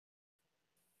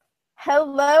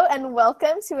Hello and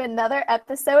welcome to another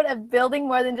episode of Building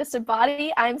More Than Just a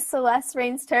Body. I'm Celeste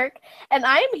Rains-Turk, and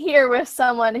I'm here with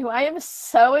someone who I am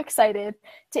so excited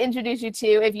to introduce you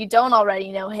to if you don't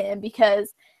already know him,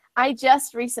 because I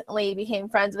just recently became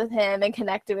friends with him and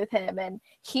connected with him, and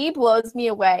he blows me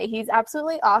away. He's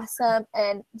absolutely awesome,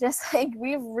 and just like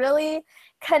we've really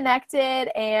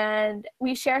connected, and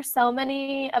we share so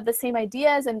many of the same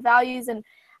ideas and values, and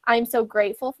I'm so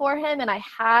grateful for him, and I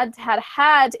had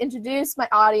to introduce my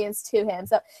audience to him.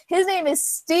 So his name is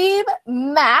Steve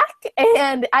Mack,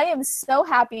 and I am so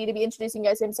happy to be introducing you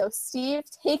guys to him. So Steve,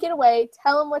 take it away.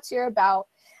 Tell him what you're about.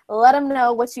 Let him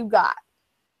know what you got.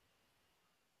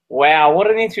 Wow,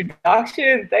 what an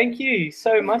introduction. Thank you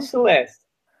so much, Celeste.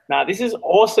 Now, this is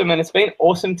awesome, and it's been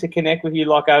awesome to connect with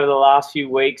you over the last few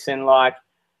weeks, and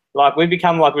we've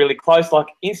become really close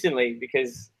instantly,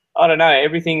 because I don't know,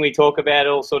 everything we talk about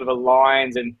all sort of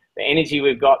aligns, and the energy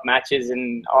we've got matches,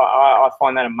 and I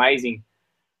find that amazing.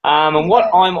 And I'm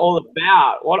about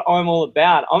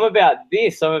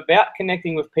this. I'm about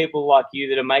connecting with people like you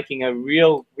that are making a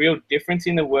real difference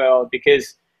in the world,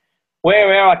 because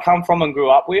where I come from and grew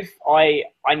up with, I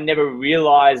never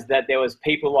realized that there was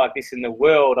people like this in the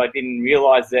world. I didn't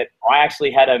realize that I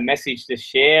actually had a message to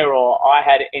share, or I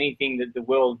had anything that the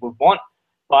world would want.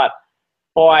 But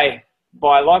by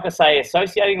like I say,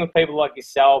 associating with people like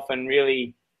yourself and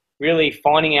really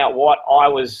finding out what I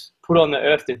was put on the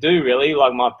earth to do, really,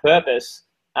 like my purpose,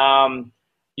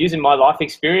 using my life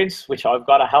experience, which I've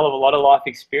got a hell of a lot of life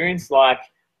experience. I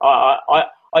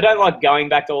don't like going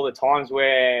back to all the times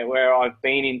where I've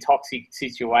been in toxic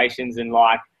situations, and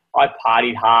I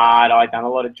partied hard, I'd done a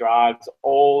lot of drugs,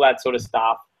 all that sort of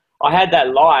stuff. I had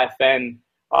that life, and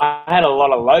I had a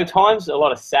lot of low times, a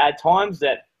lot of sad times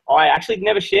that I actually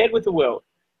never shared with the world.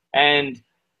 And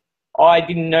I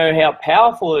didn't know how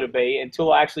powerful it would be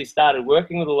until I actually started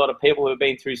working with a lot of people who have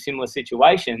been through similar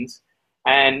situations,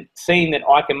 and seeing that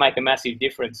I can make a massive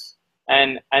difference.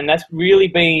 And that's really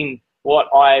been what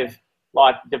I've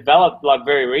developed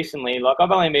very recently.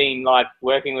 I've only been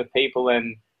working with people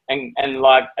and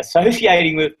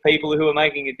associating with people who are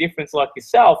making a difference like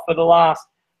yourself for the last,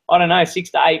 I don't know, 6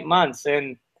 to 8 months.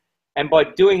 And by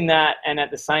doing that, and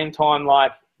at the same time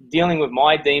dealing with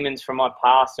my demons from my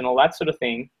past and all that sort of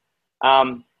thing,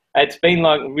 it's been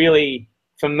really,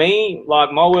 for me,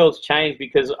 my world's changed,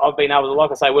 because I've been able to,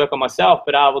 like I say, work on myself,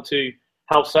 but able to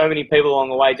help so many people along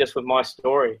the way just with my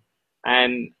story.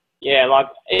 And yeah,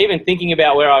 even thinking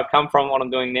about where I've come from, what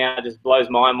I'm doing now, just blows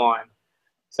my mind.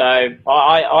 So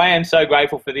I am so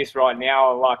grateful for this right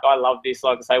now. I love this.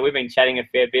 Like I say, we've been chatting a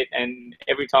fair bit, and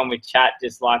every time we chat,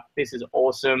 just this is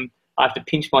awesome. I have to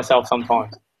pinch myself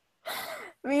sometimes.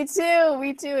 Me too.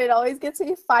 Me too. It always gets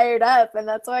me fired up, and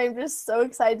that's why I'm just so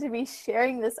excited to be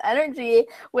sharing this energy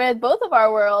with both of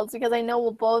our worlds, because I know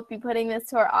we'll both be putting this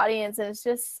to our audience, and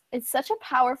it's such a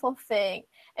powerful thing.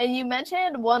 And you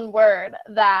mentioned one word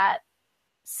that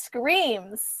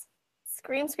screams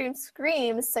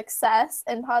success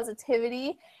and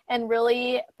positivity, and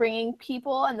really bringing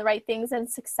people and the right things and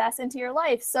success into your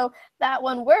life. So that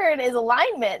one word is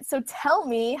alignment. So tell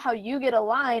me how you get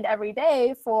aligned every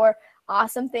day for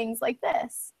awesome things like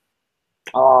this.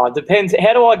 Oh, it depends.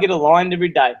 How do I get aligned every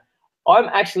day? I'm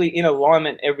actually in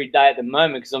alignment every day at the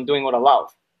moment, because I'm doing what I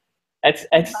love. It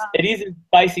is as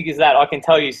basic as that. I can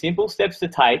tell you simple steps to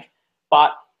take,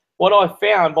 but what I've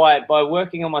found by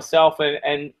working on myself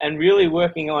and really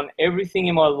working on everything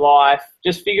in my life,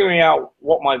 just figuring out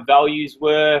what my values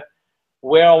were,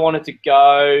 where I wanted to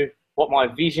go, what my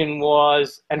vision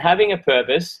was, and having a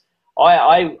purpose,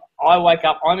 I wake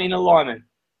up, I'm in alignment.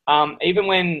 Even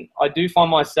when I do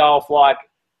find myself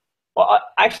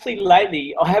actually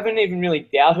lately, I haven't even really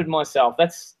doubted myself.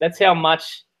 That's how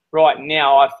much right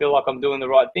now I feel like I'm doing the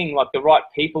right thing. The right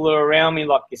people are around me,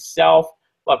 like yourself.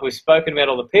 We've spoken about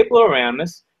all the people around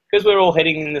us, because we're all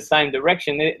heading in the same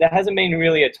direction. There hasn't been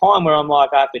really a time where I'm I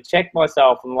have to check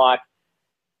myself, and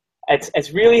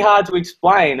it's really hard to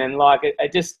explain. And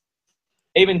it just,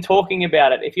 even talking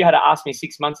about it, if you had asked me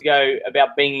 6 months ago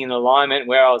about being in alignment,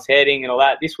 where I was heading and all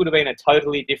that, this would have been a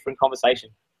totally different conversation.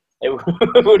 It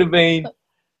would have been,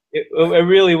 it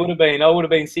really would have been. I would have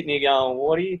been sitting here going,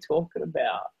 what are you talking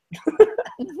about?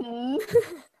 Mm-hmm.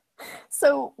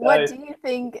 So what do you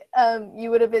think you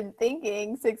would have been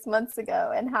thinking 6 months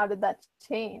ago, and how did that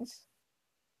change?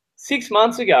 6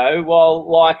 months ago, well,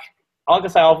 like I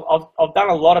say, I've done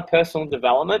a lot of personal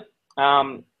development,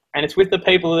 and it's with the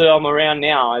people that I'm around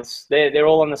now. They're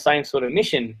all on the same sort of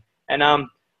mission, and I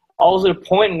was at a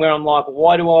point where I'm like,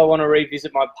 why do I want to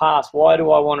revisit my past? Why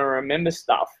do I want to remember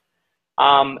stuff?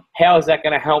 How is that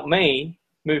going to help me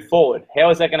move forward? How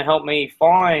is that going to help me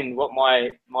find what my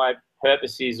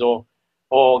purpose is, or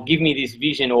give me this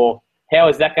vision, or how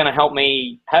is that going to help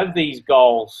me have these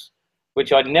goals,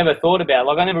 which I'd never thought about?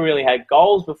 Like, I never really had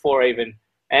goals before even.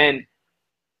 And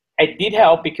it did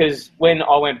help, because when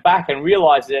I went back and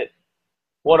realized that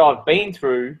what I've been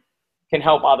through can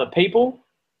help other people,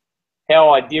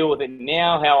 how I deal with it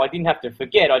now, how I didn't have to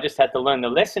forget, I just had to learn the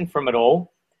lesson from it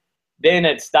all. Then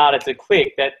it started to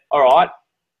click that, all right,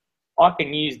 I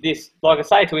can use this, like I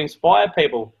say, to inspire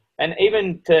people. And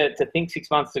even to think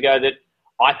 6 months ago that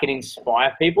I can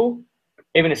inspire people,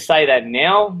 even to say that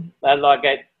now,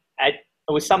 it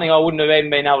was something I wouldn't have even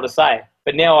been able to say.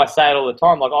 But now I say it all the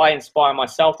time. Like, I inspire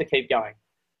myself to keep going.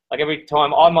 Like, every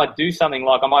time I might do something,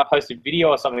 like I might post a video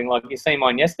or something, like you seen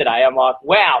mine yesterday, I'm like,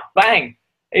 wow, bang.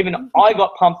 Even I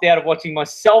got pumped out of watching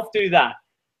myself do that.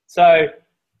 So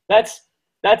that's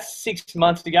 6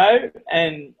 months ago,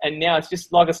 and now it's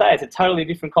just, like I say, it's a totally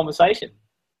different conversation.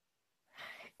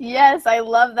 Yes, I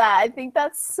love that. I think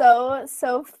that's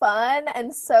so fun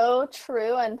and so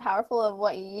true and powerful of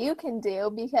what you can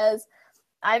do, because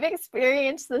I've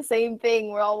experienced the same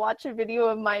thing where I'll watch a video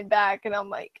of mine back and I'm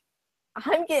like,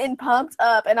 I'm getting pumped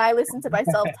up, and I listen to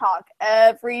myself talk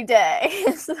every day.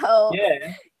 So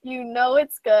Yeah.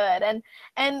 it's good.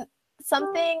 And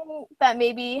something that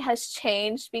maybe has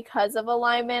changed because of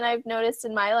alignment, I've noticed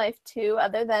in my life too,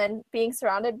 other than being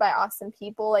surrounded by awesome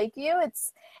people like you,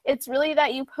 it's really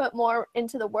that you put more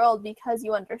into the world because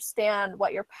you understand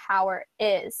what your power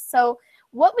is. So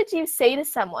what would you say to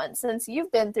someone, since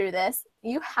you've been through this,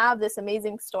 you have this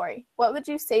amazing story, what would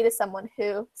you say to someone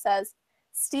who says,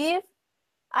 Steve,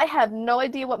 I have no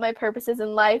idea what my purpose is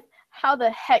in life. How the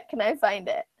heck can I find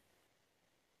it?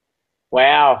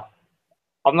 Wow.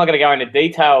 I'm not going to go into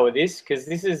detail with this, because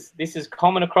this is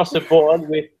common across the board,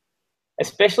 with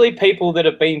especially people that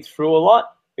have been through a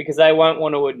lot, because they won't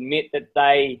want to admit that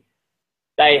they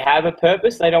have a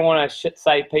purpose. They don't want to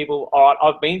say people, all right,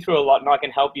 I've been through a lot and I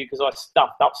can help you because I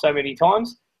stuffed up so many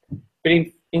times. But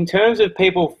in terms of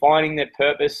people finding their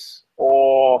purpose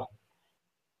or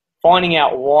finding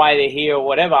out why they're here or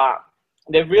whatever,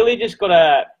 they've really just got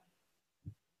to,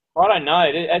 I don't know,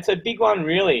 it's a big one,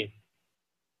 really.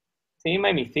 So you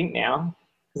made me think now,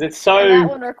 because it's so... And that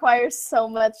one requires so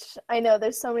much. I know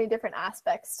there's so many different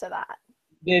aspects to that.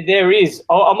 There is.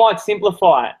 I might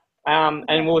simplify it.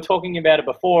 And we were talking about it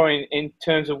before in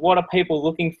terms of what are people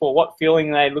looking for, what feeling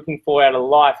are they looking for out of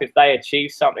life if they achieve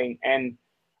something. And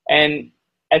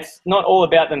it's not all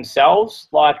about themselves.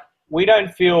 Like, we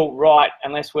don't feel right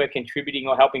unless we're contributing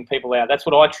or helping people out. That's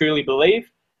what I truly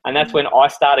believe. And that's when I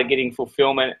started getting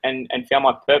fulfillment and found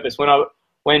my purpose.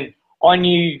 When I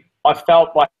knew I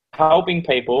felt like helping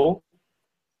people,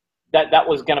 that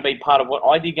was going to be part of what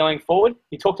I did going forward.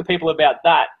 You talk to people about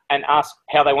that and ask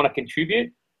how they want to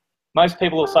contribute. Most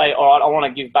people will say, all right, I want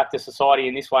to give back to society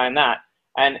in this way and that.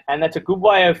 And that's a good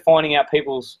way of finding out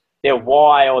their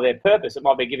why or their purpose. It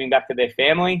might be giving back to their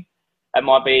family. It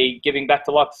might be giving back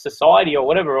to, like, society or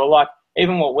whatever, or like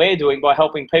even what we're doing by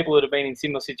helping people that have been in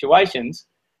similar situations.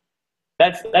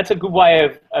 That's a good way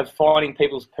of finding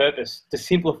people's purpose, to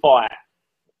simplify it.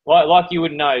 Like you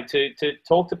would know, to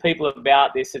talk to people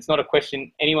about this, it's not a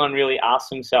question anyone really asks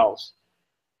themselves.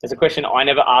 It's a question I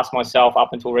never asked myself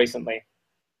up until recently.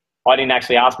 I didn't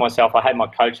actually ask myself. I had my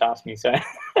coach ask me. So,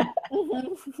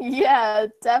 Yeah,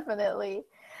 definitely.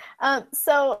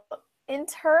 So in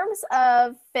terms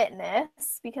of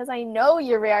fitness, because I know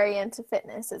you're very into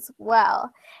fitness as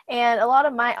well, and a lot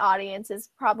of my audience is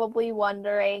probably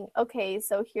wondering, okay,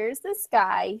 so here's this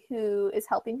guy who is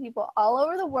helping people all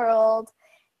over the world,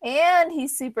 and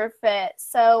he's super fit.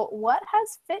 So what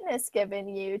has fitness given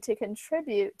you to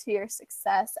contribute to your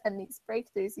success and these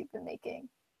breakthroughs you've been making?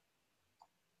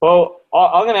 well,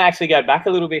 I'm going to actually go back a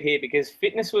little bit here, because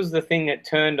fitness was the thing that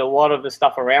turned a lot of the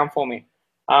stuff around for me.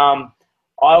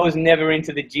 I was never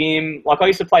into the gym. Like, I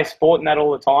used to play sport and that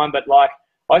all the time, but like,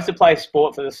 I used to play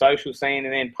sport for the social scene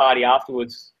and then party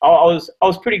afterwards. I was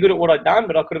pretty good at what I'd done,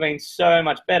 but I could have been so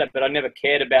much better, but I never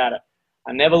cared about it.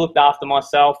 I never looked after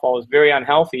myself. I was very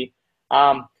unhealthy.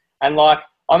 And like,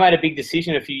 I made a big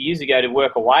decision a few years ago to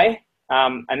work away.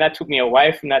 And that took me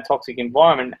away from that toxic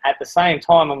environment. At the same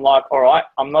time, I'm like, all right,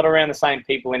 I'm not around the same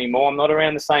people anymore. I'm not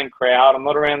around the same crowd. I'm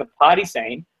not around the party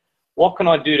scene. What can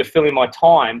I do to fill in my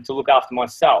time to look after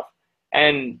myself?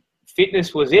 And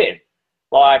fitness was it.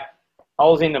 Like, I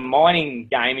was in the mining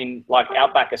game in, like,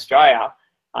 outback Australia,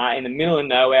 in the middle of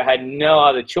nowhere. I had no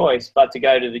other choice but to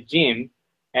go to the gym.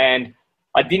 And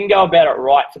I didn't go about it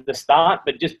right for the start,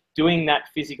 but just doing that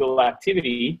physical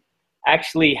activity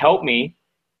actually helped me.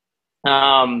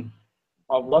 I've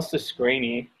lost the screen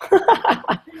here.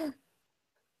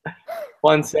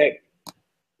 One sec.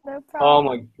 No Oh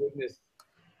my problem. goodness.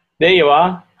 There you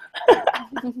are.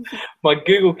 My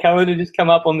Google Calendar just come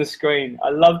up on the screen. I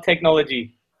love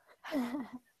technology.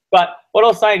 But what I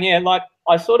was saying, yeah, like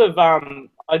I sort of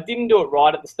I didn't do it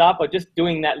right at the start by just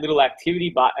doing that little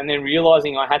activity, but and then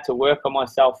realizing I had to work on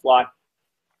myself like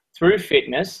through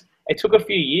fitness. It took a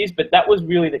few years, but that was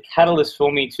really the catalyst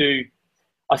for me to.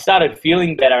 I started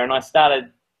feeling better, and I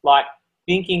started like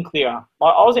thinking clearer.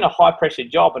 Like I was in a high pressure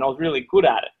job, and I was really good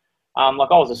at it.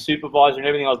 Like I was a supervisor and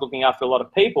everything. I was looking after a lot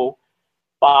of people,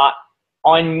 but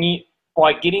I knew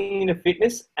by getting into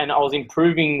fitness and I was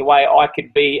improving the way I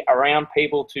could be around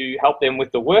people to help them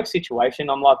with the work situation.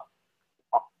 I'm like,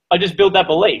 I just built that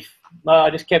belief. I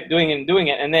just kept doing it and doing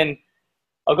it, and then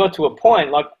I got to a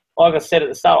point like I said at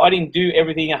the start, I didn't do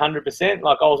everything 100%.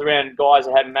 Like I was around guys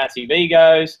that had massive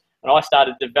egos, and I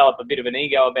started to develop a bit of an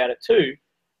ego about it too.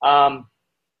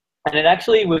 And it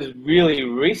actually was really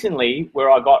recently where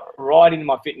I got right into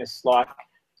my fitness. Like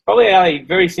probably a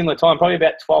very similar time, probably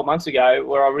about 12 months ago,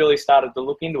 where I really started to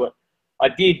look into it. I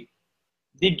did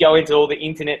go into all the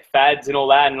internet fads and all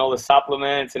that, and all the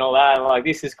supplements and all that. And like,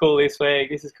 this is cool this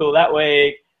week, this is cool that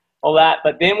week, all that.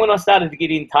 But then when I started to get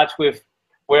in touch with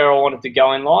where I wanted to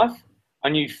go in life, I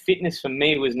knew fitness for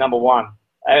me was number one.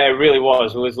 And it really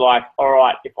was. It was like, all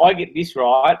right, if I get this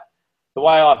right, the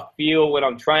way I feel when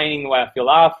I'm training, the way I feel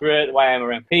after it, the way I am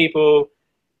around people,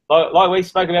 like we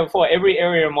spoke about before, every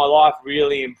area of my life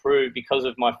really improved because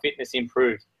of my fitness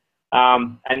improved.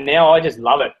 And now I just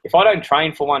love it. If I don't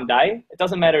train for one day, it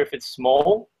doesn't matter if it's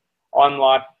small. I'm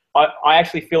like, I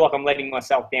actually feel like I'm letting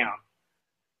myself down.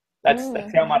 That's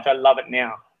how much I love it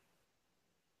now.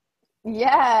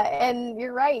 Yeah, and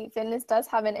you're right. Fitness does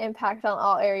have an impact on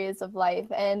all areas of life,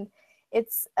 and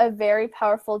it's a very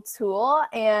powerful tool.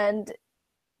 And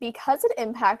because it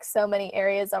impacts so many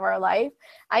areas of our life,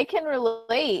 I can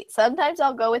relate. Sometimes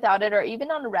I'll go without it, or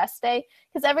even on a rest day,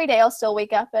 because every day I'll still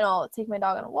wake up and I'll take my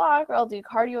dog on a walk, or I'll do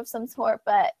cardio of some sort.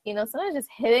 But, sometimes just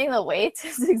hitting the weights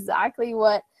is exactly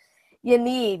what you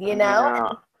need,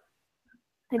 Yeah.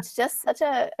 it's just such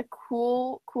a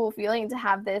cool feeling to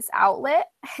have this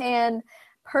outlet. And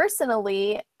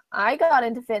personally, I got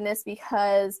into fitness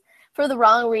because for the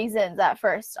wrong reasons at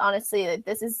first. Honestly, like,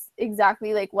 this is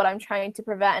exactly like what I'm trying to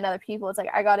prevent in other people. It's like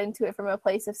I got into it from a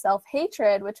place of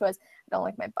self-hatred, which was I don't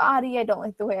like my body, I don't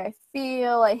like the way I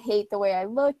feel, I hate the way I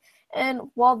look. And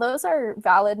while those are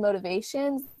valid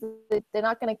motivations, they're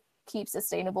not going to keep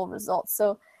sustainable results.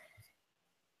 So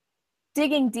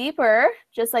digging deeper,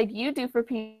 just like you do for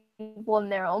people in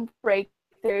their own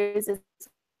breakthroughs,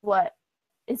 what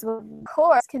what of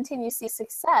course continues to see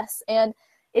success. And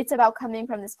it's about coming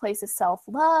from this place of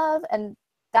self-love, and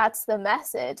that's the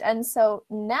message. And so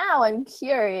now I'm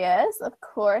curious, of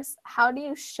course, how do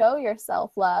you show your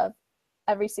self-love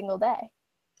every single day?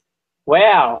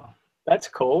 Wow, that's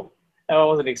cool. I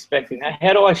wasn't expecting that.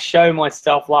 How do I show my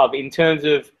self-love in terms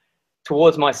of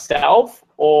towards myself,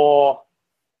 or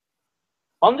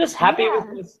I'm just happy with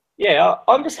Yeah. this. Yeah,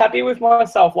 I'm just happy with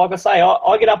myself. Like I say,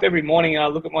 I get up every morning and I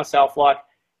look at myself. Like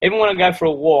even when I go for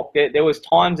a walk, there was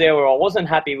times there where I wasn't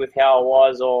happy with how I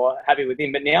was or happy with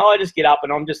him. But now I just get up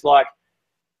and I'm just like,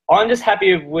 I'm just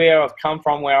happy with where I've come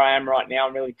from, where I am right now.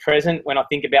 I'm really present when I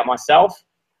think about myself.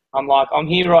 I'm like, I'm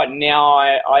here right now.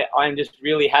 I'm just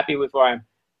really happy with where I am.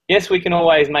 Yes, we can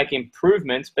always make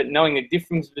improvements, but knowing the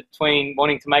difference between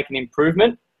wanting to make an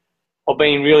improvement or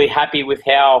being really happy with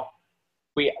how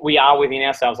we are within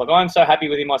ourselves. Like I'm so happy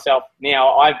within myself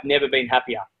now. I've never been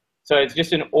happier. So it's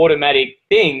just an automatic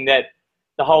thing that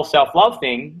the whole self-love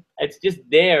thing, it's just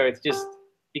there. It's just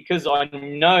because I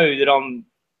know that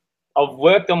I've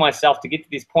worked on myself to get to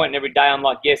this point, and every day I'm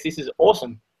like, yes, this is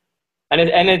awesome. And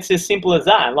it's as simple as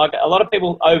that. Like a lot of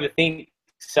people overthink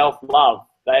self-love.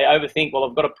 They overthink, well,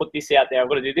 I've got to put this out there. I've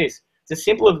got to do this. It's as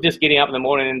simple as just getting up in the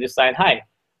morning and just saying, hey,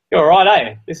 you're all right,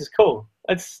 eh? This is cool.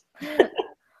 That's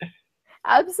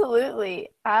Absolutely.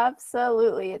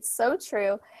 Absolutely. It's so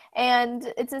true.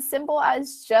 And it's as simple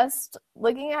as just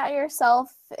looking at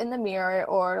yourself in the mirror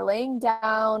or laying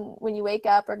down when you wake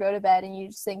up or go to bed and you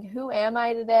just think, who am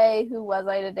I today? Who was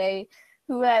I today?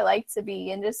 Who would I like to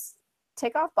be? And just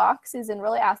tick off boxes and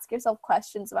really ask yourself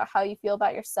questions about how you feel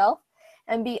about yourself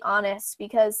and be honest,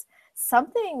 because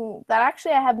something that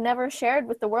actually I have never shared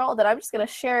with the world, that I'm just going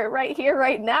to share it right here,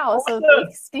 right now. So awesome.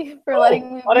 thanks, Steve, for Cool.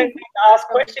 letting me I don't be need to ask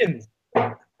vulnerable. questions.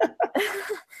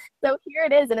 So here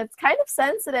it is, and it's kind of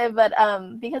sensitive, but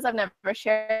because I've never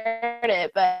shared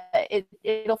it, but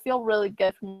it'll feel really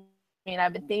good for me, and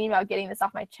I've been thinking about getting this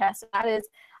off my chest. And that is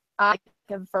like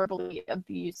a verbally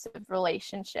abusive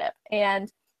relationship,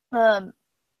 and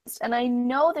And I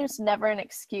know there's never an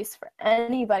excuse for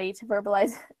anybody to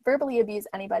verbally abuse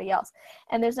anybody else.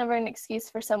 And there's never an excuse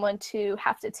for someone to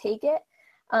have to take it.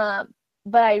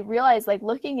 But I realized, like,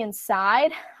 looking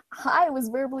inside, I was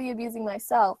verbally abusing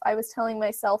myself. I was telling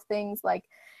myself things like,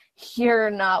 you're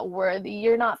not worthy,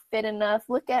 you're not fit enough,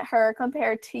 look at her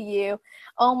compared to you,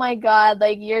 oh my god,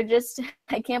 like,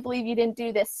 I can't believe you didn't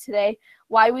do this today,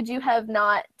 why would you have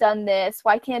not done this,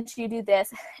 why can't you do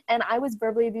this? And I was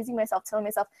verbally abusing myself, telling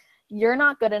myself, you're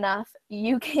not good enough,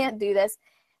 you can't do this.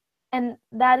 And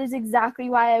that is exactly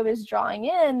why I was drawing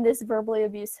in this verbally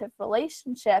abusive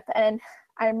relationship. And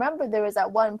I remember there was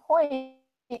at one point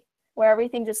where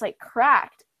everything just like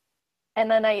cracked,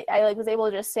 and then I like was able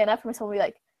to just stand up for myself and be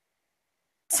like,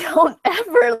 don't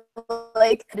ever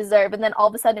like deserve. And then all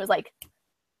of a sudden it was like,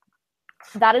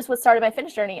 that is what started my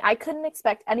fitness journey. I couldn't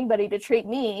expect anybody to treat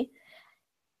me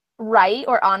right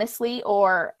or honestly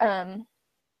or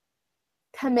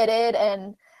committed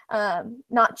and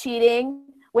not cheating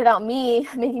without me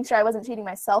making sure I wasn't cheating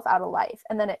myself out of life.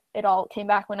 And then it all came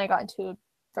back when I got into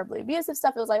verbally abusive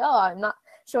stuff. It was like, oh, I'm not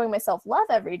showing myself love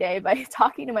every day by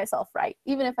talking to myself right,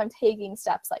 even if I'm taking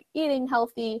steps like eating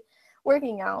healthy,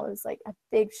 working out. It was like a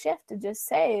big shift to just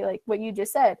say, like what you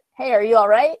just said, hey, are you all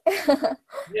right?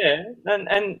 Yeah,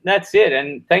 and that's it.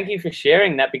 And thank you for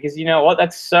sharing that, because you know what,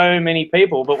 that's so many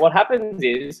people. But what happens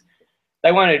is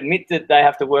they won't admit that they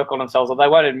have to work on themselves, or they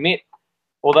won't admit,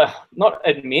 or they not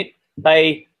admit,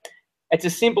 it's a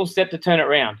simple step to turn it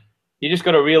around. You just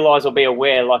got to realize or be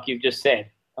aware, like you've just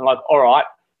said, and like, all right,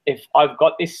 if I've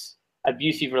got this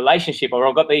abusive relationship, or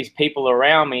I've got these people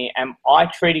around me, am I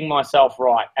treating myself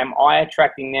right? Am I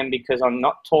attracting them because I'm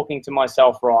not talking to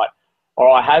myself right, or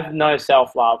I have no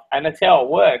self-love? And that's how it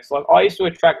works. Like, I used to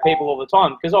attract people all the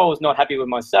time because I was not happy with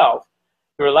myself.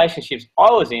 The relationships I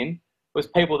was in was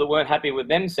people that weren't happy with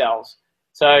themselves.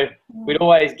 So we'd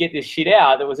always get this shit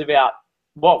out that was about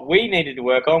what we needed to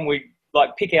work on. We'd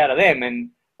like pick out of them and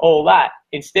all that,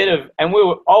 instead of, and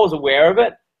I was aware of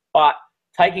it, but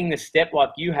taking the step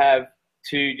like you have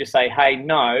to just say, hey,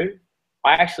 no,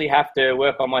 I actually have to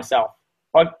work on myself.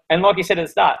 And like you said at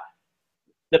the start,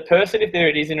 the person, if there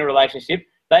it is in a relationship,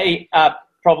 they are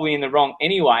probably in the wrong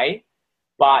anyway,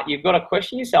 but you've got to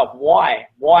question yourself, why?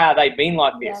 Why are they being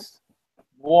like this? Yeah.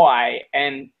 Why?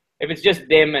 And if it's just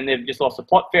them and they've just lost the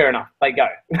plot, fair enough, they go.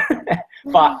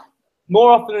 But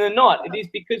more often than not, it is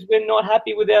because we're not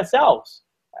happy with ourselves.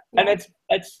 Yeah. And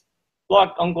it's like,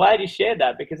 I'm glad you shared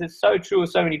that, because it's so true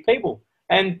with so many people.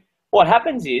 And what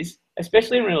happens is,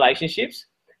 especially in relationships,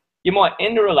 you might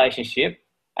end a relationship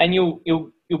and you'll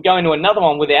go into another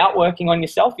one without working on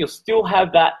yourself. You'll still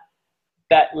have that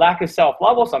lack of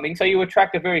self-love or something. So you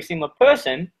attract a very similar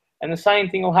person, and the same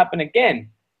thing will happen again.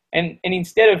 And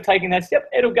instead of taking that step,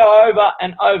 it'll go over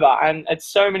and over. And it's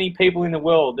so many people in the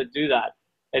world that do that.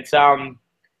 It's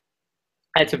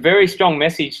a very strong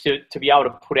message to be able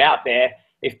to put out there,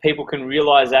 if people can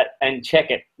realize that and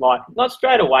check it. Like, not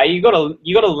straight away. You got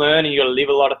to learn, and you got to live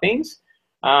a lot of things.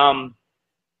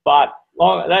 But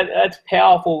that's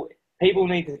powerful. People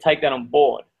need to take that on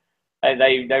board.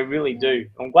 They really do.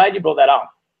 I'm glad you brought that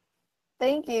up.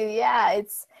 Thank you. Yeah,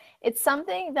 it's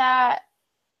something that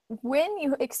when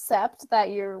you accept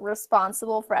that you're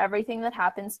responsible for everything that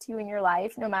happens to you in your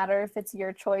life, no matter if it's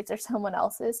your choice or someone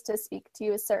else's to speak to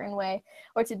you a certain way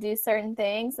or to do certain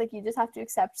things, like, you just have to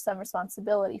accept some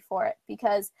responsibility for it,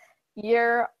 because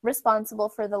you're responsible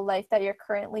for the life that you're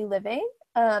currently living.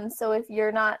 So if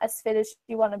you're not as fit as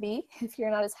you want to be, if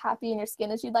you're not as happy in your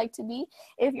skin as you'd like to be,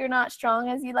 if you're not strong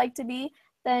as you'd like to be,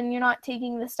 then you're not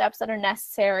taking the steps that are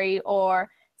necessary or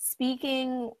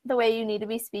speaking the way you need to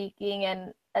be speaking.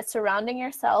 And surrounding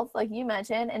yourself, like you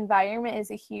mentioned, environment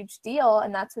is a huge deal,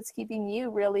 and that's what's keeping you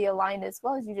really aligned as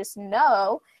well, as you just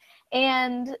know.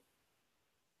 And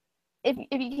if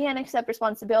you can't accept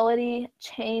responsibility,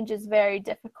 change is very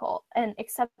difficult. And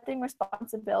accepting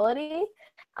responsibility,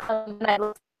 and I'd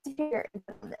love to hear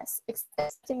this,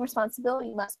 accepting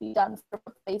responsibility must be done from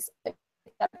a place of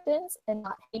acceptance and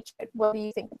not hatred. What do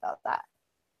you think about that?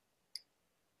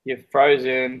 You're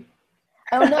frozen.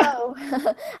 Oh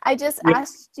no. I just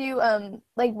asked you,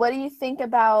 like, what do you think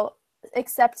about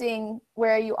accepting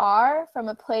where you are from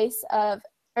a place of,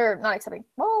 or not accepting,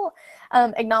 well,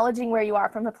 acknowledging where you are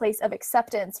from a place of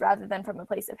acceptance rather than from a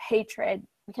place of hatred?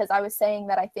 Because I was saying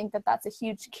that I think that that's a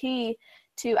huge key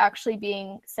to actually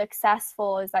being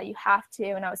successful, is that you have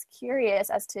to. And I was curious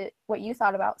as to what you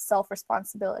thought about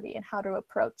self-responsibility and how to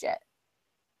approach it.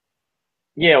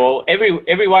 Yeah, well,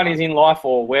 everyone is in life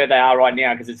or where they are right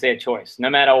now because it's their choice. No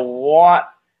matter what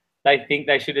they think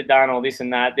they should have done all this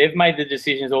and that. They've made the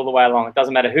decisions all the way along. It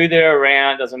doesn't matter who they're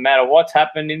around, doesn't matter what's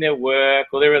happened in their work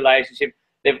or their relationship.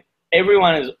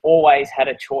 Everyone has always had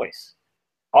a choice.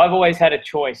 I've always had a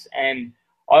choice, and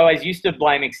I always used to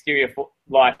blame exterior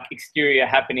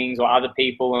happenings or other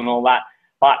people and all that.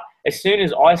 But as soon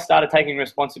as I started taking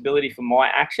responsibility for my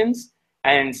actions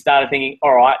and started thinking,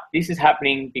 all right, this is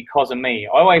happening because of me.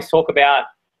 I always talk about,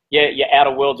 your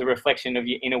outer world's a reflection of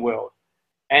your inner world.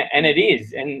 And it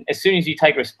is. And as soon as you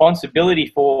take responsibility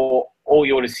for all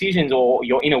your decisions or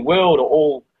your inner world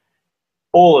or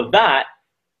all of that,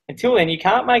 until then, you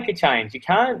can't make a change. You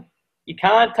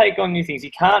can't take on new things.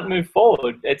 You can't move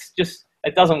forward.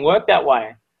 It doesn't work that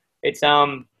way. It's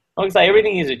like I say,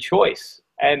 everything is a choice,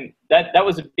 and that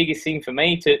was the biggest thing for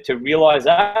me to realize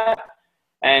that.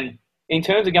 And in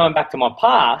terms of going back to my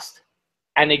past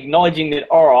and acknowledging that,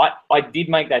 all right, I did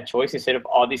make that choice instead of,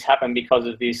 oh, this happened because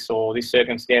of this or this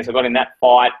circumstance. I got in that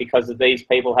fight because of these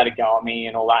people had a go at me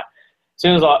and all that. As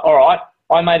soon as all right,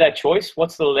 I made that choice.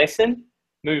 What's the lesson?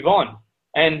 Move on.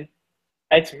 And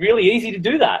it's really easy to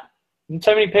do that. And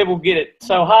so many people get it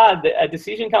so hard that a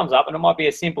decision comes up, and it might be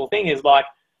a simple thing, is like,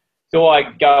 do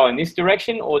I go in this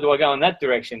direction or do I go in that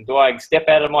direction? Do I step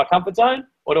out of my comfort zone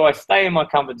or do I stay in my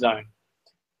comfort zone?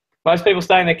 Most people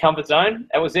stay in their comfort zone.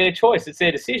 It was their choice. It's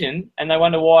their decision, and they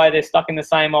wonder why they're stuck in the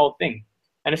same old thing.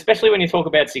 And especially when you talk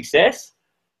about success,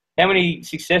 how many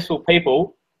successful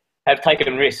people have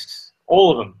taken risks?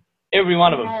 All of them. Every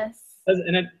one of them. Yes.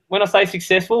 And when I say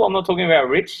successful, I'm not talking about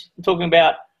rich. I'm talking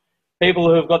about people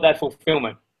who have got that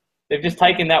fulfillment. They've just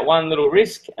taken that one little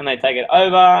risk and they take it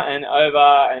over and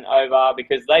over and over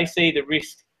because they see the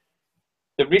risk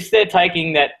they're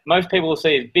taking that most people will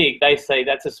see as big. They say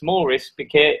that's a small risk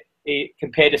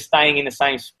compared to staying in the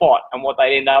same spot and what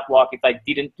they'd end up like if they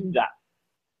didn't do that.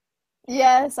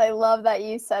 Yes, I love that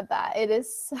you said that. It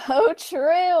is so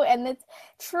true. And it's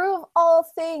true of all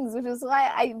things, which is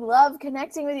why I love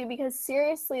connecting with you, because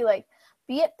seriously, like,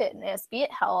 be it fitness, be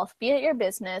it health, be it your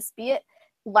business, be it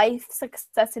life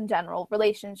success in general,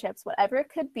 relationships, whatever it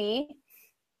could be,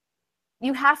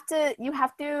 you have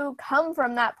to come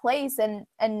from that place and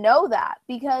know that,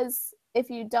 because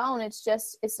if you don't, it's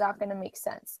not going to make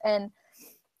sense. And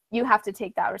you have to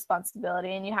take that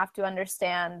responsibility, and you have to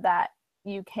understand that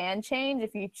you can change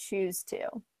if you choose to.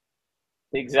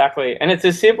 Exactly. And it's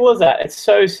as simple as that. It's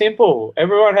so simple.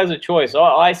 Everyone has a choice.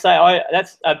 I say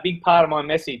that's a big part of my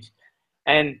message.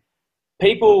 And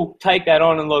people take that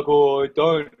on and like, oh, I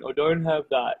don't have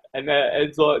that. And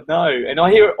it's like, no. And I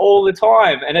hear it all the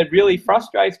time, and it really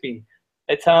frustrates me.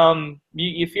 It's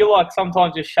you feel like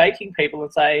sometimes just shaking people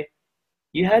and say,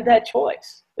 you had that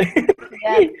choice.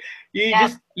 Yeah.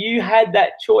 You had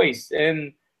that choice.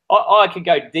 And I could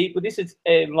go deep with this. It's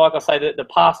like I say, the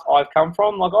past I've come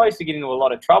from. Like, I used to get into a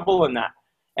lot of trouble and that.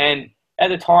 And at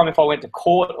the time, if I went to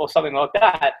court or something like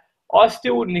that, I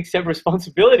still wouldn't accept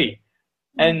responsibility.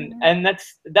 And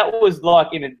that was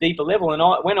like in a deeper level.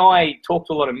 And when I talk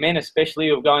to a lot of men, especially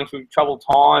who are going through troubled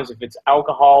times, if it's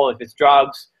alcohol, if it's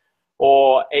drugs,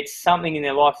 or it's something in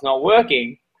their life that's not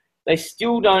working, they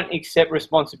still don't accept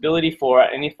responsibility for it.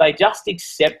 And if they just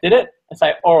accepted it and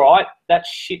say, all right, that's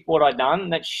shit what I done,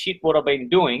 that's shit what I've been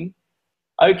doing,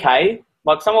 okay,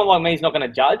 like someone like me is not going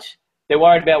to judge. They're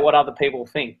worried about what other people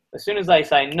think. As soon as they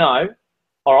say, no,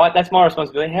 all right, that's my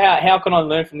responsibility, how can I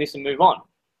learn from this and move on?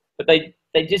 But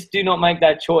they just do not make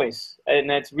that choice. And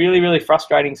it's really, really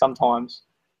frustrating sometimes.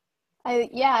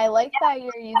 I like that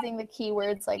you're using the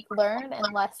keywords like learn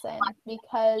and lesson,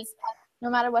 because no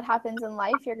matter what happens in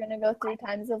life, you're going to go through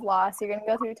times of loss. You're going to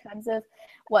go through times of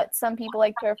what some people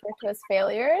like to refer to as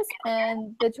failures.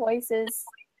 And the choice is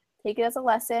take it as a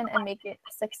lesson and make it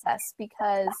a success,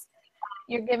 because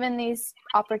you're given these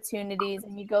opportunities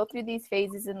and you go through these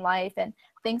phases in life and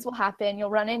things will happen.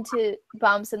 You'll run into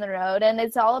bumps in the road, and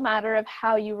it's all a matter of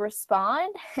how you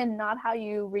respond and not how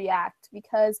you react,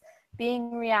 because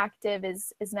being reactive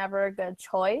is never a good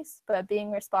choice, but being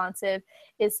responsive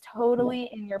is totally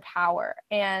in your power.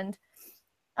 And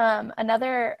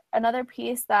another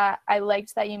piece that I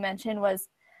liked that you mentioned was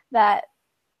that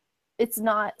it's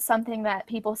not something that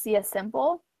people see as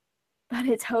simple, but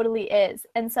it totally is.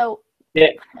 And so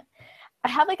yeah, I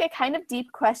have like a kind of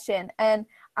deep question, and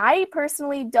I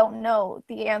personally don't know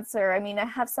the answer. I mean, I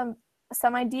have some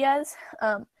ideas,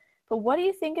 but what do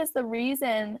you think is the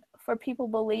reason for people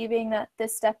believing that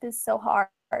this step is so hard?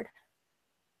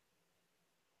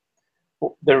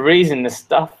 The reason, the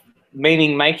stuff,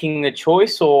 meaning making the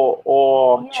choice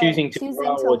or choosing to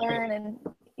learn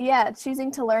and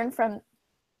choosing to learn from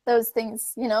those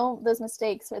things, those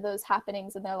mistakes or those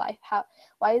happenings in their life.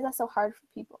 Why is that so hard for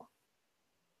people?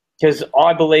 because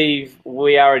I believe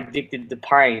we are addicted to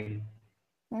pain.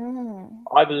 Mm.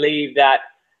 I believe that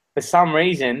for some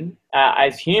reason,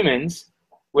 as humans,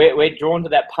 we're drawn to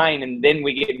that pain, and then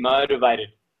we get motivated.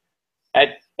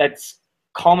 That's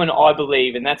common, I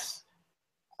believe, and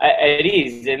it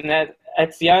is, and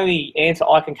that's the only answer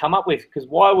I can come up with. Because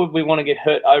why would we want to get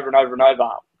hurt over and over and over?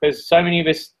 Because so many of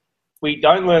us, we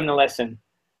don't learn the lesson,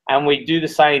 and we do the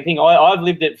same thing. I've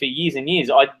lived it for years and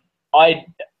years. I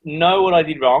know what I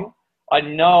did wrong. I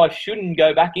know I shouldn't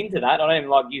go back into that. I don't even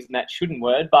like using that "shouldn't"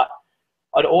 word, but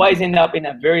I'd always end up in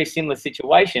a very similar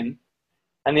situation.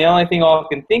 And the only thing I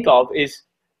can think of is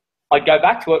I'd go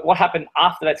back to it. What happened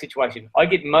after that situation? I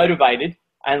get motivated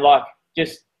and like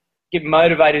just get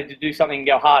motivated to do something and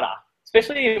go harder.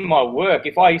 Especially in my work,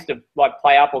 if I used to like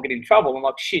play up or get in trouble, I'm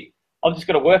like, shit, I've just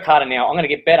got to work harder now. I'm going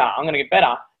to get better. I'm going to get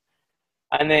better.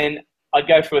 And then I'd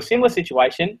go through a similar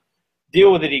situation,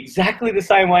 deal with it exactly the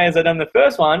same way as I'd done the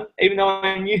first one, even though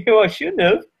I knew I shouldn't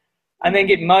have, and then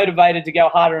get motivated to go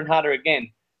harder and harder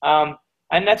again.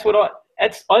 And that's what I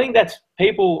think that's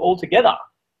people altogether.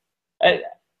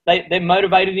 They're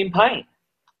motivated in pain.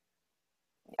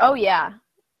 Oh yeah,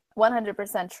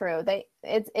 100% true.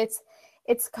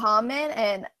 It's common,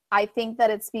 and I think that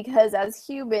it's because as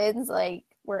humans, like,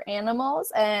 we're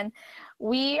animals, and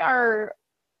we are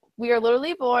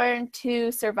literally born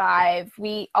to survive.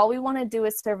 All we want to do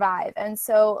is survive, and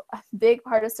so a big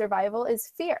part of survival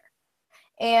is fear.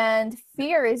 And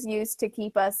fear is used to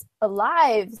keep us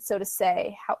alive, so to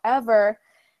say. However,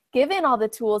 given all the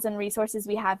tools and resources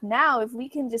we have now, if we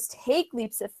can just take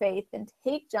leaps of faith and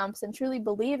take jumps and truly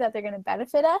believe that they're going to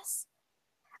benefit us,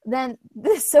 then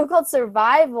this so-called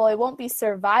survival, it won't be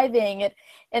surviving it.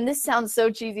 And this sounds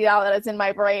so cheesy now that it's in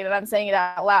my brain and I'm saying it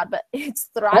out loud, but it's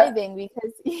thriving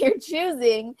because you're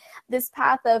choosing this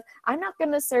path of, I'm not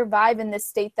going to survive in this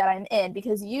state that I'm in,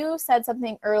 because you said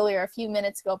something earlier a few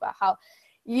minutes ago about how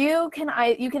you're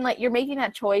making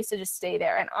that choice to just stay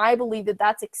there. And I believe that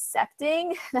that's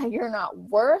accepting that you're not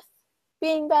worth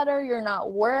being better. You're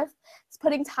not worth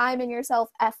putting time in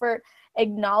yourself, effort,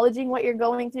 acknowledging what you're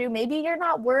going through. Maybe you're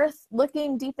not worth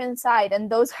looking deep inside, and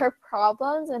those are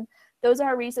problems, and those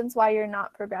are reasons why you're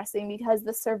not progressing, because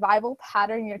the survival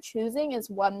pattern you're choosing is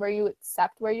one where you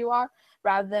accept where you are,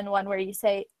 rather than one where you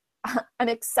say, I'm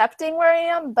accepting where I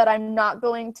am, but I'm not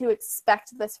going to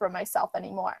expect this for myself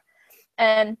anymore.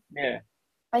 And yeah.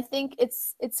 I think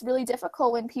it's really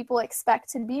difficult when people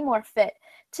expect to be more fit,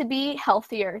 to be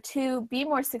healthier, to be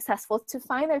more successful, to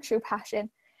find their true passion.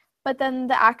 But then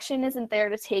the action isn't there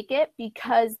to take it,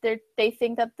 because they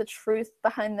think that the truth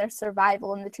behind their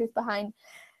survival and the truth behind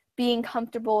being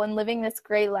comfortable and living this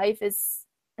great life is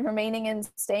remaining and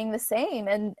staying the same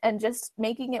and just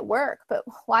making it work. But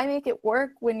why make it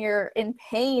work when you're in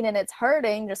pain and it's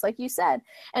hurting, just like you said,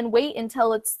 and wait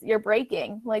until you're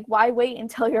breaking? Like, why wait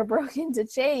until you're broken to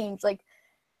change? Like,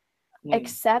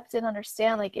 accept and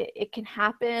understand, like, it can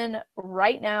happen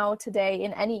right now, today,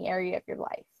 in any area of your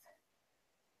life.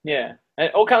 Yeah,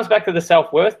 it all comes back to the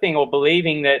self-worth thing, or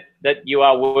believing that you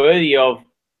are worthy of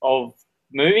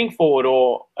moving forward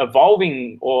or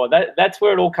evolving, or that's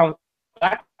where it all comes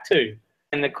back to.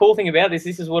 And the cool thing about this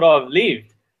is what I've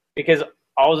lived, because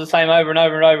I was the same over and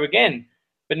over and over again.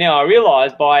 But now I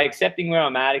realize, by accepting where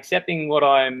I'm at, accepting what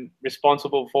I'm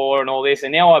responsible for and all this,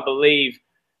 and now I believe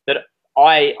that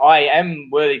I am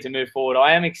worthy to move forward.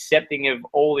 I am accepting of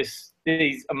all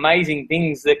these amazing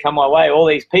things that come my way. All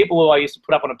these people who I used to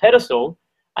put up on a pedestal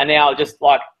are now just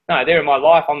like, no, they're in my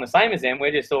life. I'm the same as them.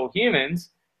 We're just all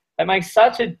humans. It makes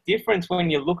such a difference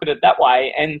when you look at it that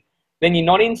way. And then you're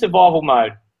not in survival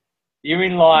mode. You're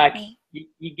in like,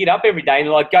 you get up every day and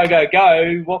you're like, go, go,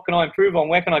 go. What can I improve on?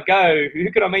 Where can I go?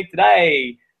 Who can I meet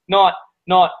today? Not,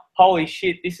 holy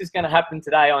shit, this is going to happen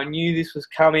today. I knew this was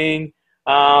coming.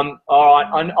 All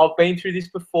right, I've been through this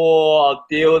before. I'll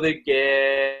deal with it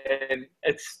again.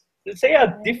 See how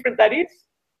different that is?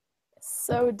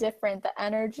 So different, the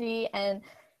energy, and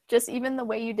just even the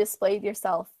way you displayed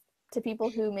yourself to people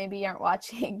who maybe aren't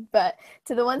watching, but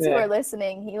to the ones who are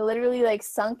listening. He literally like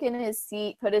sunk in his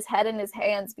seat, put his head in his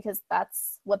hands, because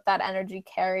that's what that energy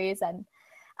carries. And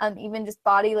even just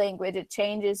body language, it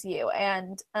changes you.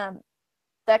 And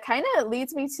that kind of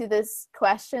leads me to this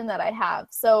question that I have.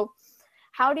 So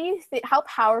how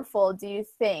powerful do you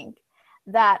think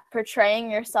that portraying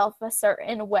yourself a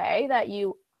certain way that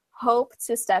you hope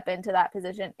to step into that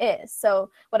position is? So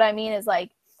what I mean is,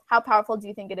 like, how powerful do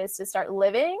you think it is to start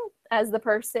living as the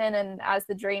person and as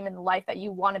the dream and the life that you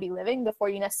want to be living before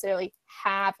you necessarily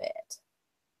have it?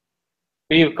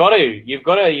 You've got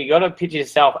to picture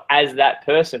yourself as that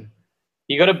person.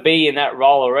 You've got to be in that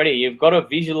role already. You've got to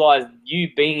visualize you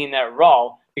being in that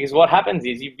role. Because what happens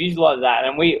is you visualize that,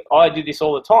 and I do this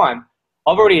all the time.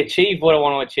 I've already achieved what I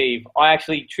want to achieve. I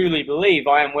actually truly believe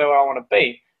I am where I want to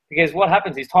be. Because what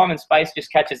happens is time and space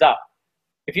just catches up.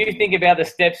 If you think about the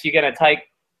steps you're going to take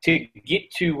to get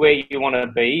to where you want to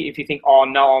be, if you think, oh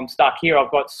no, I'm stuck here,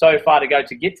 I've got so far to go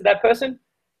to get to that person,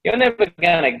 you're never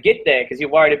going to get there because you're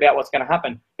worried about what's going to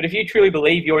happen. But if you truly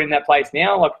believe you're in that place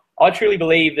now, like I truly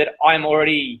believe that I'm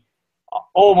already,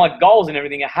 all my goals and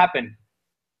everything have happened.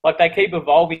 Like they keep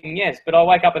evolving, yes, but I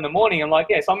wake up in the morning, I'm like,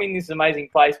 yes, I'm in this amazing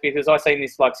place because I seen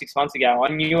this like 6 months ago. I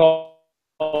knew I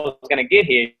was going to get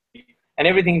here, and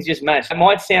everything's just matched. It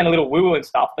might sound a little woo-woo and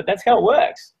stuff, but that's how it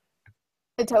works.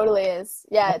 It totally is.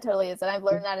 Yeah, it totally is. And I've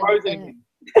learned that in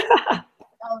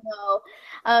oh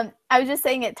no. I was just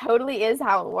saying it totally is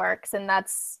how it works. And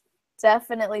that's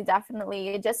definitely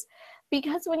just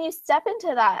because when you step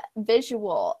into that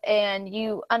visual and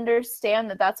you understand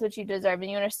that that's what you deserve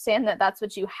and you understand that that's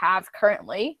what you have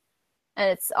currently and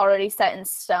it's already set in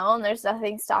stone, there's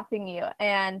nothing stopping you.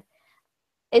 And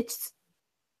it's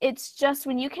just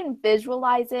when you can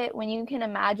visualize it, when you can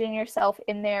imagine yourself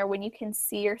in there, when you can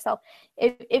see yourself,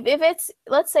 if it's,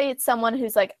 let's say it's someone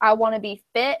who's like, I want to be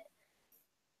fit,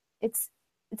 it's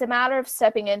a matter of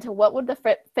stepping into what would the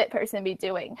fit person be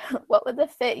doing? What would the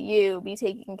fit you be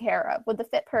taking care of? Would the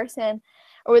fit person,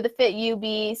 or would the fit you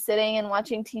be sitting and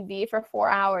watching TV for 4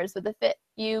 hours? Would the fit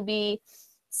you be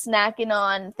snacking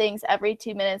on things every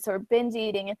 2 minutes or binge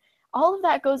eating? All of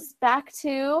that goes back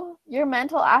to your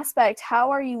mental aspect.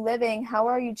 How are you living? How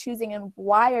are you choosing? And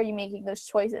why are you making those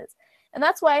choices? And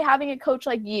that's why having a coach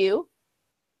like you,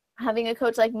 having a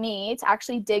coach like me to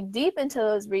actually dig deep into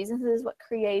those reasons is what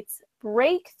creates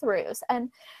breakthroughs. And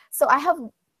so I have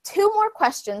 2 more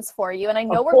questions for you. And I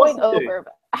know we're going over,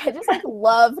 but I just like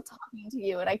love talking to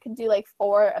you. And I could do like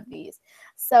 4 of these.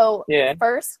 So yeah.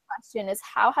 First question is,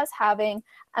 how has having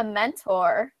a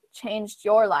mentor changed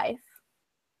your life?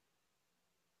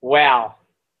 Wow,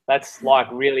 that's like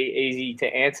really easy to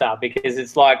answer because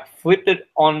it's like flipped it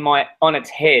on its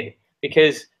head.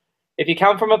 Because if you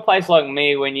come from a place like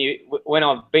me, when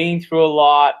I've been through a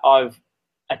lot, I've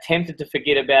attempted to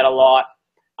forget about a lot,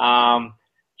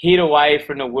 hid away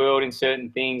from the world in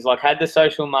certain things, like had the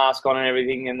social mask on and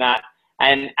everything and that,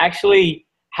 and actually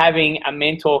having a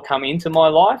mentor come into my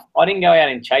life, I didn't go out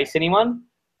and chase anyone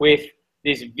with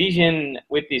this vision,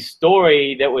 with this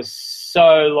story that was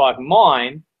so like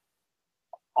mine.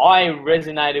 I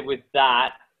resonated with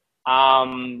that.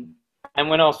 And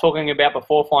when I was talking about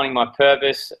before finding my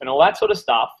purpose and all that sort of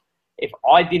stuff, if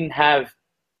I didn't have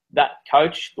that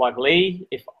coach like Lee,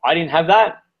 if I didn't have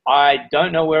that, I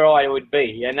don't know where I would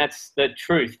be. And that's the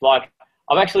truth. Like,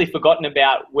 I've actually forgotten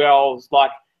about where I was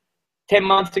like 10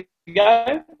 months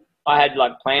ago. I had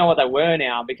like planned what they were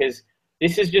now because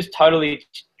this has just totally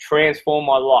transformed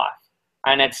my life.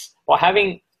 And it's by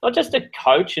having not just a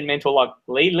coach and mentor like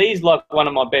Lee. Lee's like one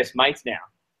of my best mates now.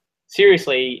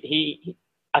 Seriously,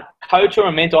 a coach or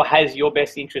a mentor has your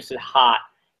best interest at heart.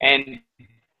 And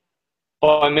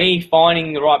by me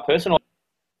finding the right person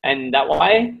and that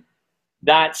way,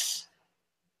 that's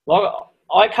like,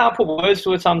 I can't put words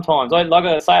to it sometimes. Like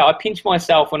I say, I pinch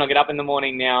myself when I get up in the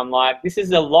morning now. I'm like, this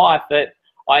is a life that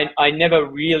I never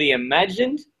really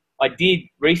imagined. I did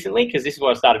recently because this is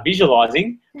what I started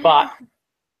visualizing. But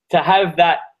to have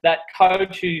that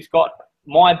coach who's got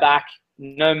my back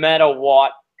no matter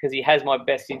what, because he has my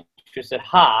best interest at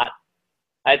heart,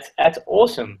 that's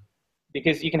awesome.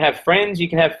 Because you can have friends, you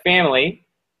can have family,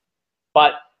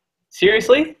 but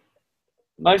seriously,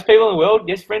 most people in the world,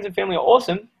 yes, friends and family are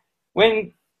awesome.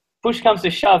 When push comes to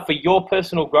shove for your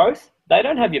personal growth, they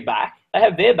don't have your back. They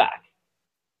have their back.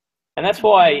 And that's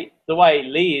why the way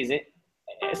Lee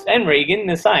is, and Regan,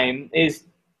 the same, is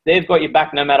they've got your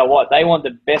back no matter what. They want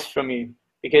the best from you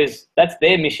because that's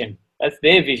their mission. That's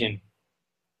their vision.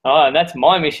 Oh, and that's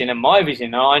my mission and my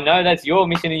vision. Oh, I know that's your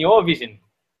mission and your vision.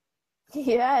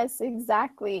 Yes,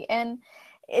 exactly. And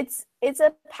it's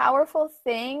a powerful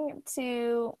thing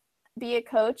to be a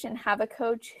coach and have a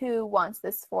coach who wants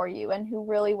this for you and who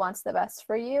really wants the best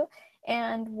for you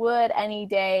and would any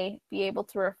day be able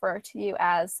to refer to you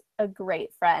as a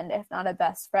great friend, if not a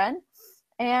best friend.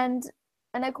 And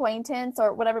an acquaintance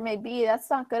or whatever it may be, that's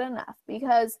not good enough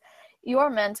because your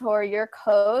mentor, your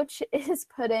coach is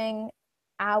putting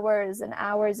hours and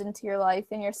hours into your life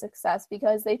and your success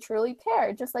because they truly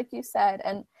care, just like you said.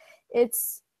 And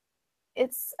it's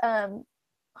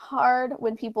hard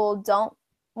when people don't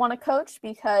want to coach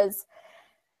because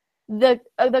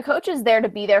the coach is there to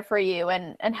be there for you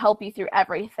and help you through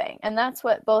everything, and that's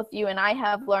what both you and I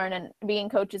have learned. And being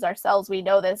coaches ourselves, we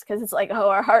know this because it's like, oh,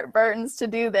 our heart burns to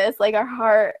do this. Like, our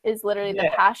heart is literally the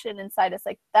Yeah, passion inside us.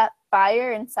 Like, that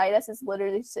fire inside us is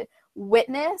literally to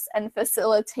witness and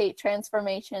facilitate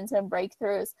transformations and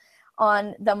breakthroughs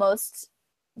on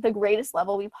the greatest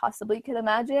level we possibly could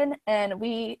imagine. And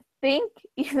we think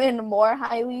even more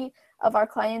highly of our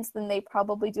clients than they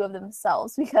probably do of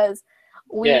themselves, because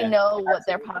we yeah, know what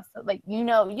they're absolutely. possible. Like, you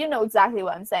know exactly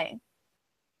what I'm saying.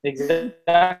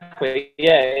 Exactly.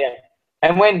 Yeah, yeah.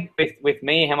 And when with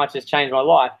me, how much has changed my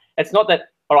life? It's not that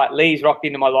all right, Lee's rocked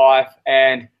into my life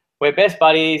and we're best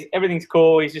buddies. Everything's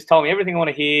cool. He's just told me everything I want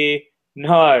to hear.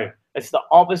 No, it's the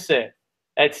opposite.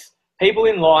 It's people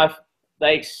in life.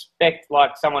 They expect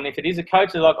like someone. If it is a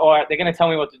coach, they're like, all right, they're going to tell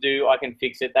me what to do. I can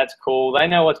fix it. That's cool. They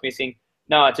know what's missing.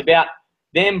 No, it's about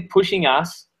them pushing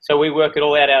us so we work it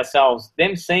all out ourselves.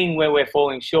 Them seeing where we're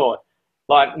falling short.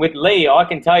 Like with Lee, I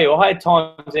can tell you, I had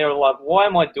times there like, why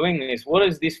am I doing this? What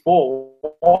is this for?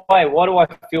 Why? Why do I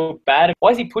feel bad?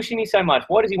 Why is he pushing me so much?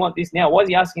 Why does he want this now? Why is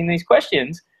he asking these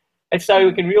questions? And so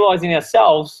we can realize in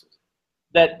ourselves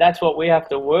that that's what we have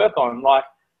to work on. Like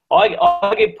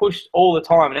I get pushed all the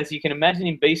time, and as you can imagine,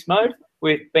 in beast mode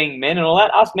with being men and all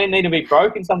that, us men need to be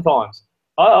broken sometimes.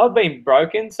 I've been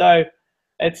broken, so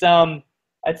it's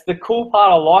it's the cool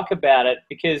part I like about it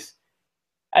because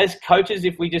as coaches,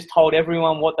 if we just told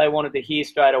everyone what they wanted to hear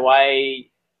straight away,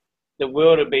 the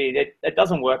world would be. It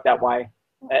doesn't work that way.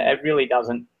 It really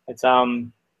doesn't. It's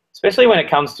especially when it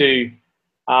comes to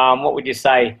what would you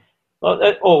say?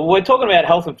 Well, or we're talking about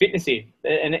health and fitness here.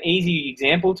 An easy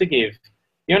example to give.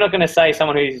 You're not going to say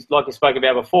someone who's like you spoke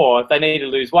about before, if they need to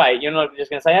lose weight, you're not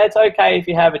just going to say, hey, it's okay if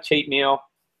you have a cheat meal.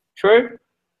 True?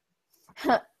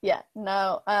 Yeah,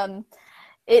 no.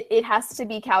 It has to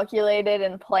be calculated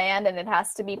and planned, and it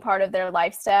has to be part of their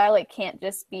lifestyle. It can't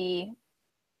just be,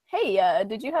 hey,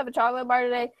 did you have a chocolate bar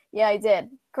today? Yeah, I did.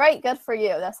 Great, good for you.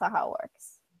 That's not how it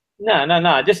works. No, no,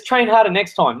 no. Just train harder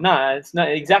next time. No, it's not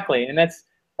exactly, and that's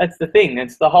the thing.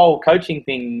 It's the whole coaching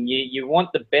thing. You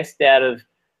want the best out of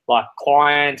like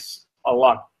clients or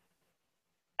like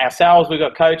ourselves. We've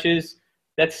got coaches.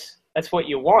 That's what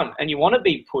you want, and you want to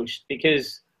be pushed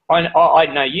because I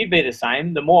know you'd be the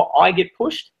same. The more I get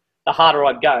pushed, the harder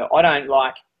I go. I don't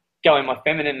like go in my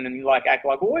feminine and like act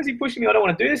like, well, why is he pushing me? I don't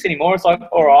want to do this anymore. It's like,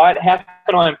 all right, how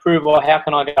can I improve or how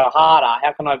can I go harder?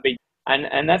 How can I be?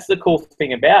 And that's the cool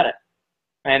thing about it.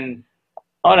 And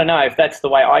I don't know if that's the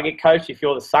way I get coached, if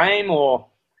you're the same or.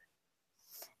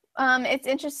 It's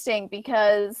interesting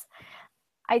because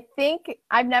I think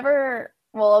I've never,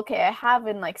 well, okay, I have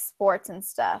in like sports and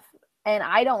stuff, and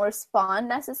I don't respond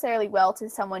necessarily well to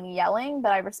someone yelling,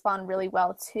 but I respond really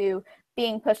well to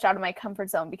being pushed out of my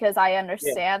comfort zone, because I Yeah,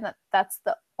 understand that that's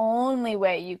the only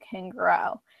way you can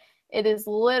grow. It is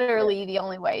yeah. literally the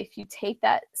only way. If you take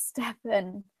that step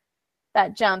and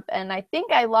that jump, and I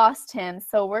think I lost him,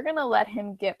 so we're gonna let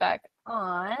him get back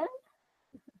on.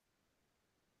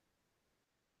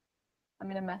 I'm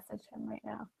gonna message him right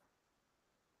now.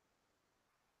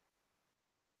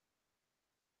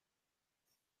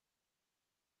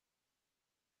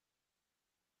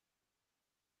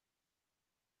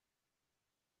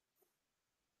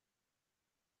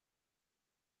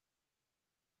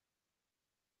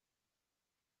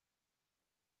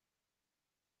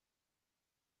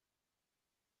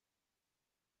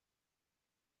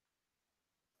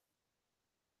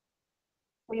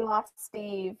 We lost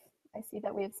Steve. I see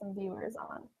that we have some viewers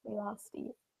on. We lost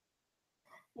Steve.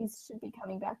 He should be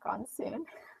coming back on soon.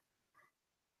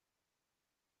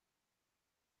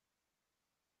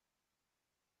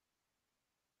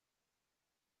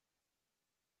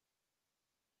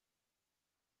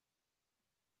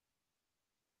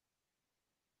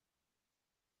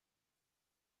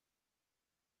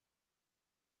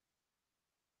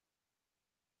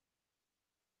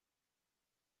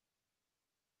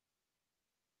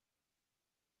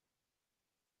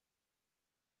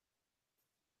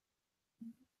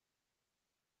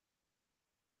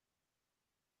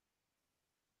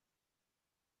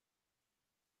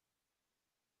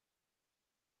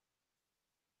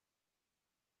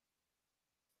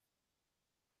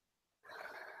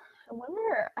 I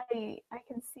wonder, I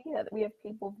can see that we have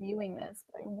people viewing this,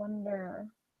 but I wonder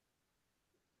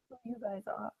who you guys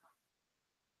are.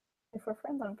 If we're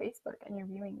friends on Facebook and you're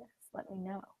viewing this, let me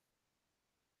know.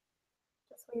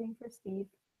 Just waiting for Steve.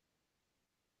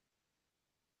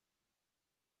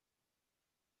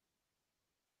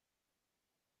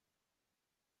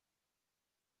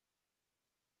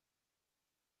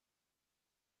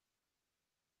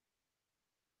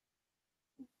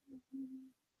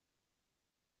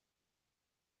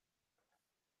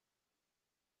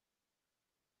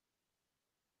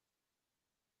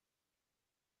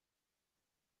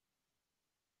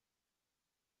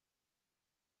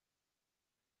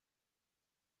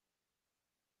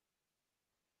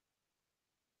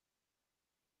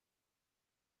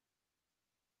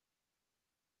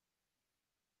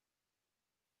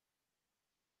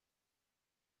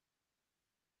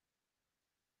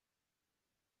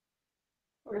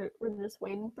 We're just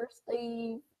waiting for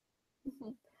Steve.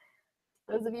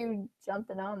 Those of you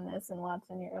jumping on this and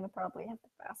watching, you're gonna probably have to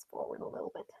fast forward a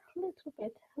little bit.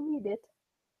 Read it.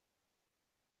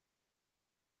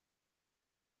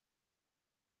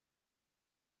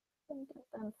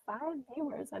 Done 5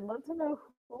 viewers. I'd love to know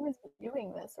who is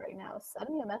viewing this right now.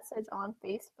 Send me a message on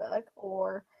Facebook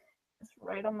or just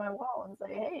write on my wall and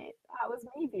say, hey, that was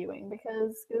me viewing,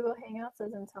 because Google Hangouts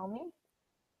doesn't tell me.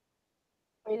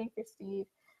 Waiting for Steve.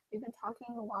 We've been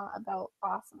talking a lot about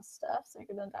awesome stuff, so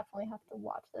you're gonna definitely have to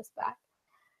watch this back.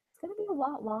 It's gonna be a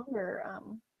lot longer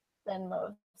than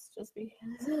most, just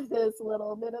because of this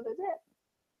little bit of a dip.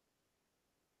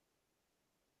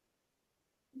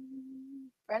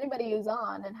 For anybody who's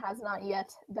on and has not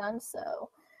yet done so,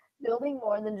 building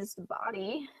more than just a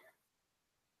body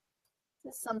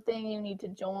is something you need to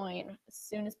join as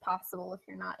soon as possible if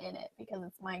you're not in it, because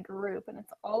it's my group and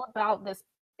it's all about this,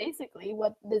 basically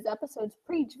what this episode's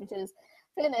preach, which is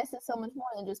fitness is so much more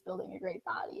than just building a great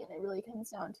body, and it really comes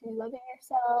down to loving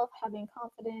yourself, having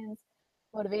confidence,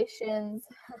 motivations,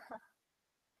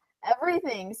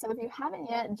 everything. So if you haven't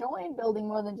yet, join Building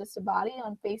More Than Just a Body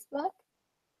on Facebook,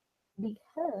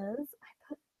 because I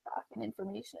put fucking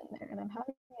information in there and I'm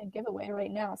having a giveaway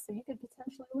right now, so you could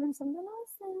potentially win something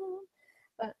awesome.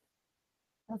 But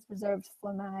that's reserved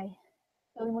for my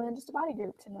Building More Than Just a Body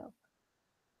group to know.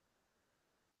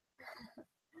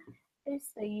 Hey,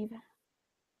 Steve.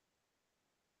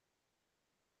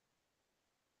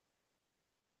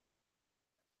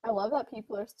 I love that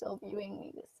people are still viewing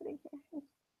me just sitting here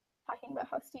talking about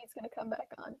how Steve's gonna come back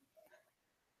on.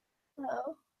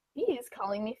 Oh, he is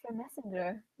calling me from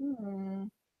Messenger.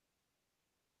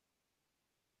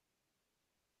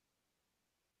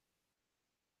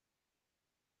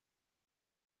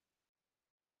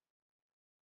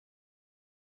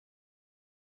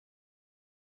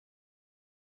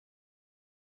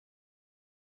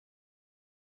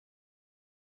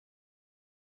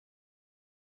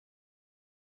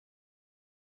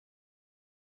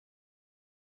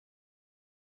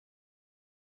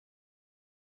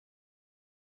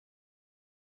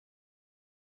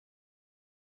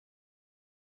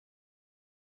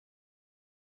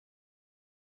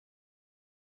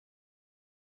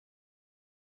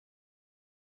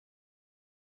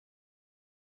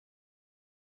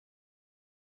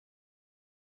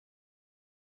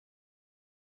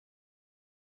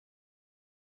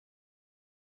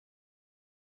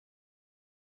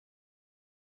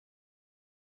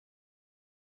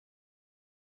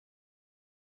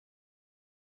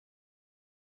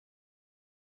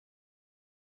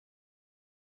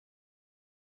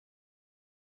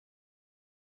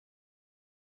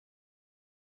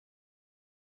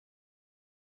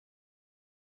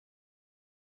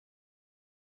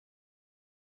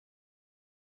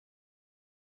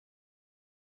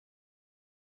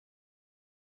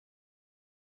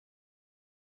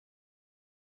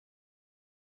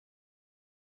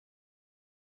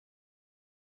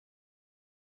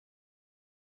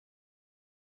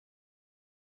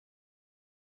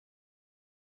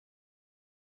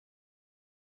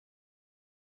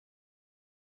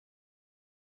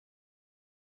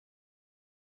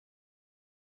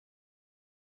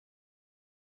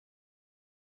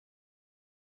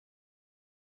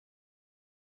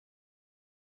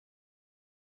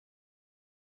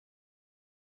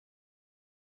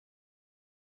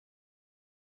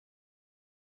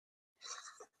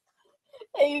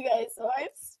 Hey you guys, so I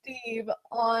have Steve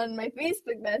on my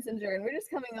Facebook Messenger, and we're just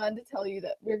coming on to tell you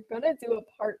that we're gonna do a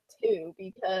part 2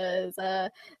 because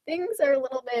things are a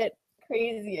little bit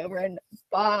crazy over in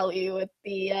Bali with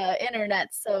the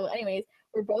internet. So anyways,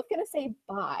 we're both gonna say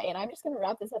bye, and I'm just gonna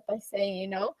wrap this up by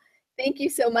saying, thank you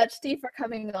so much, Steve, for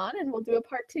coming on, and we'll do a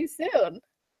part 2 soon.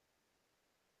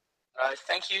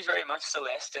 Thank you very much,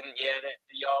 Celeste. And yeah,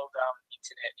 the old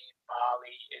internet in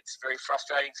Bali, it's very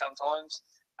frustrating sometimes.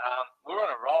 We're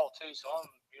on a roll too, so I'm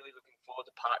really looking forward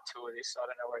to part 2 of this. I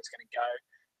don't know where it's going to go,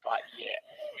 but yeah,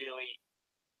 really,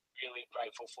 really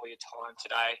grateful for your time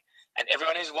today. And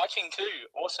everyone who's watching too,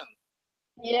 awesome.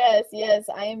 Yes,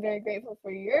 I am very grateful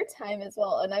for your time as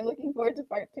well, and I'm looking forward to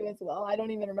part 2 as well. I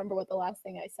don't even remember what the last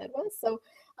thing I said was, so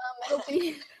it'll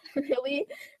be really,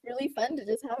 really fun to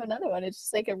just have another one. It's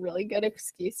just like a really good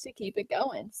excuse to keep it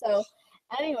going. So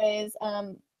anyways,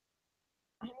 I'm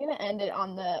going to end it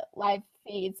on the live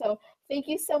feed. So thank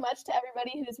you so much to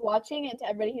everybody who's watching and to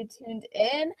everybody who tuned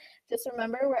in. Just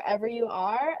remember, wherever you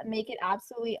are, make it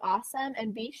absolutely awesome,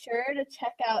 and be sure to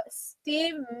check out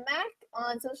Steve Mack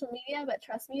on social media. But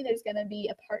trust me, there's going to be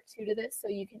a part 2 to this, so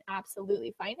you can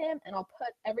absolutely find him, and I'll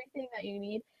put everything that you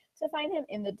need to find him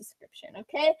in the description.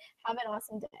 Okay? Have an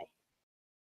awesome day.